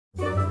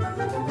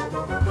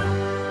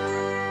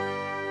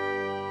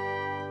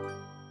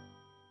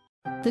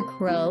The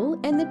Crow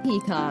and the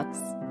Peacocks.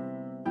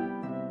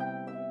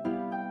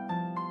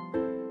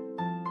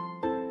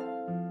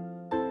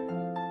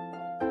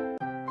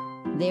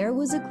 There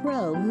was a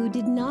crow who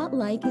did not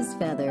like his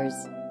feathers.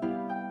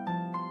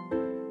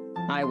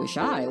 "I wish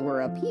I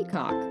were a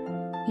peacock,"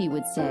 he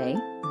would say.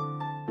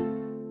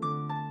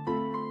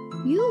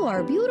 "You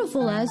are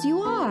beautiful as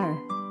you are,"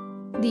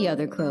 the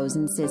other crows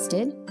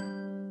insisted.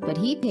 But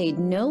he paid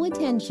no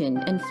attention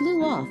and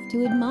flew off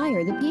to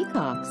admire the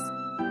peacocks.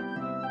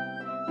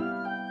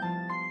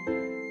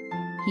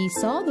 He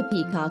saw the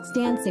peacocks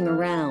dancing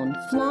around,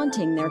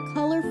 flaunting their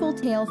colorful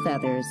tail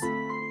feathers.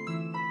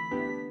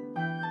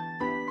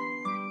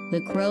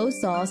 The crow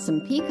saw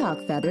some peacock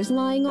feathers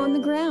lying on the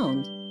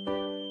ground.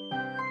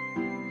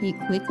 He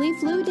quickly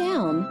flew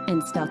down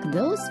and stuck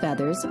those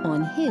feathers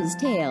on his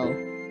tail.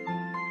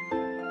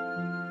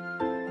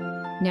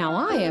 "Now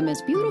I am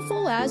as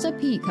beautiful as a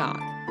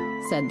peacock,"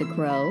 said the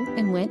crow,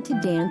 and went to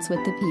dance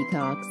with the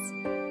peacocks.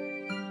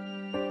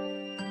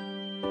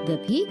 The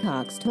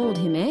peacocks told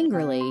him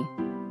angrily.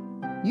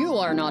 "You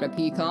are not a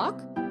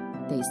peacock,"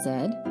 they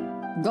said.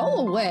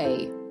 "Go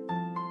away."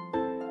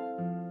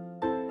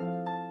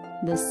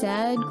 The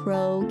sad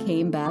crow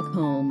came back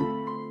home.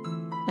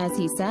 As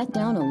he sat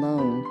down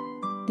alone,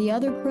 the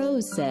other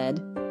crows said,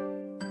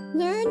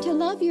 "Learn to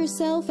love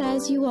yourself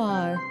as you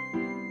are."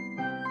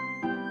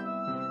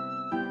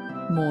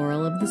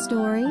 Moral of the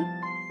story: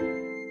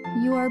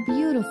 you are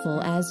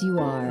beautiful as you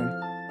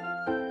are.